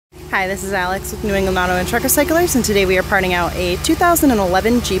Hi, this is Alex with New England Auto and Truck Recyclers, and today we are parting out a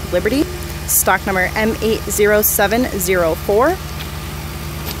 2011 Jeep Liberty, stock number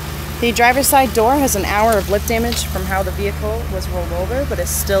M80704. The driver's side door has an hour of lip damage from how the vehicle was rolled over, but is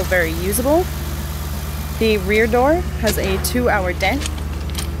still very usable. The rear door has a 2-hour dent.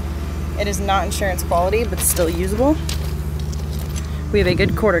 It is not insurance quality, but still usable. We have a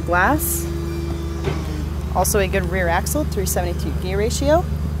good quarter glass. Also a good rear axle, 372 gear ratio.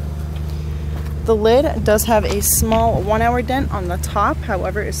 The lid does have a small 1-hour dent on the top,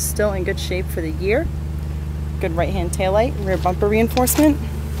 however is still in good shape for the year. Good right-hand taillight, rear bumper reinforcement.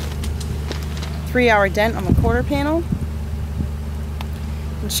 3-hour dent on the quarter panel.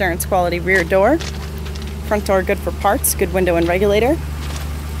 Insurance quality rear door. Front door good for parts, good window and regulator.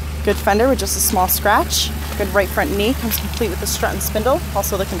 Good fender with just a small scratch. Good right front knee, comes complete with the strut and spindle,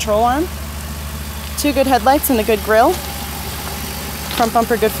 also the control arm. 2 good headlights and a good grille. Front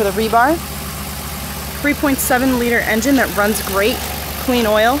bumper good for the rebar. 3.7 liter engine that runs great. Clean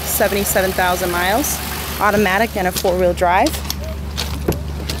oil, 77,000 miles. Automatic and a 4-wheel drive.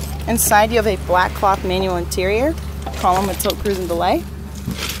 Inside you have a black cloth manual interior. Column with tilt, cruise and delay.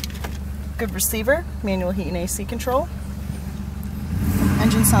 Good receiver, manual heat and AC control.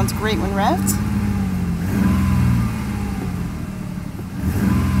 Engine sounds great when revved.